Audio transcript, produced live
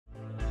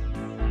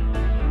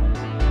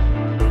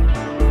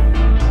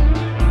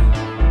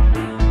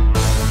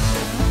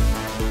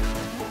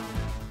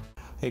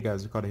Hey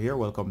guys, Ricardo here.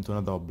 Welcome to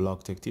another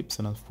blog tech tips.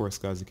 And of course,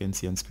 guys, you can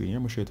see on screen here,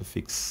 I'm sure to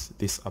fix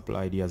this Apple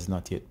ID has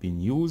not yet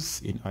been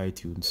used in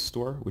iTunes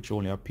Store, which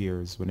only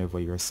appears whenever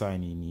you're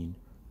signing in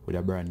with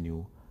a brand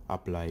new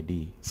Apple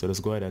ID. So let's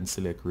go ahead and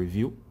select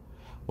review.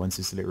 Once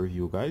you select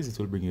review, guys, it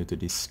will bring you to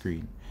this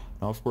screen.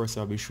 Now, of course,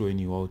 I'll be showing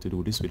you how to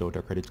do this without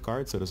a credit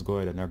card. So let's go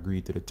ahead and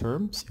agree to the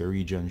terms. Your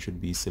region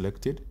should be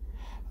selected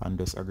and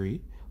just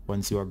agree.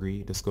 Once you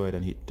agree, just go ahead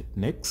and hit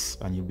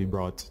next and you'll be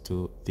brought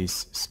to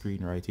this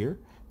screen right here.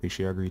 Make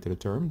sure you agree to the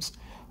terms,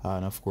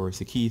 and of course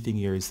the key thing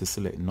here is to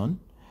select none,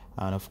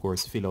 and of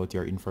course fill out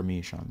your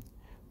information.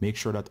 Make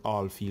sure that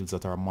all fields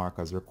that are marked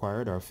as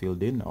required are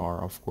filled in,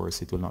 or of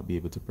course it will not be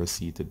able to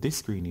proceed to this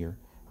screen here.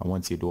 And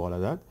once you do all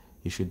of that,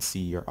 you should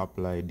see your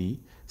Apple ID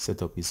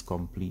setup is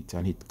complete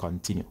and hit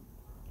continue.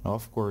 Now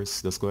of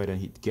course just go ahead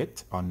and hit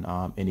get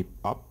on any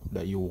app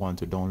that you want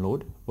to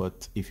download,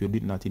 but if you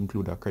did not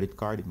include a credit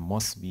card, it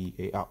must be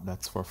a app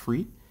that's for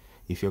free.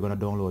 If you're going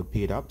to download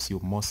paid apps, you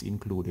must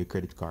include a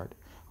credit card.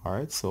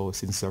 Alright, so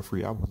since it's a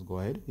free app, let's go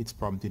ahead. It's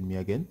prompting me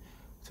again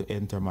to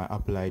enter my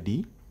Apple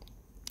ID,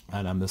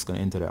 and I'm just going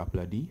to enter the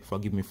Apple ID.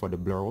 Forgive me for the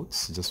blur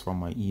outs, just from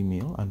my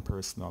email and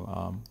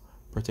personal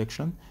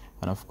protection.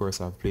 And of course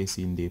I've placed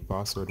in the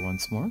password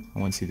once more, and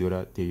once you do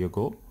that, there you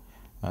go.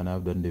 And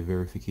I've done the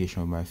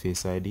verification with my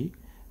Face ID,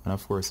 and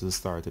of course it'll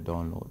start to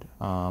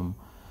download.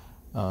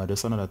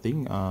 There's another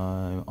thing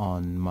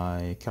on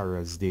my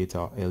carrier's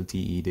data,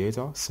 LTE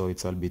data, so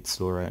it's a bit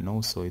slow right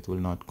now, so it will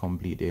not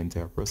complete the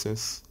entire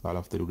process. I'll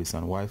have to do this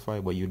on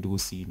Wi-Fi, but you do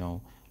see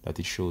now that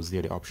it shows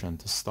there the option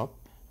to stop,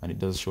 and it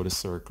does show the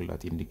circle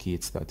that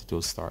indicates that it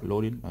will start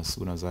loading as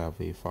soon as I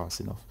have a fast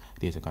enough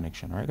data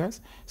connection. Alright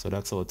guys, so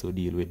that's how to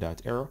deal with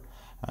that error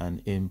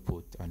and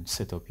input and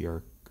set up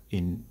your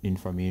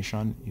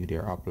information with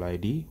your Apple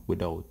ID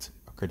without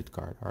a credit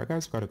card. Alright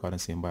guys, gotta go and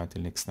say bye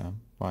until next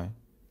time. Bye.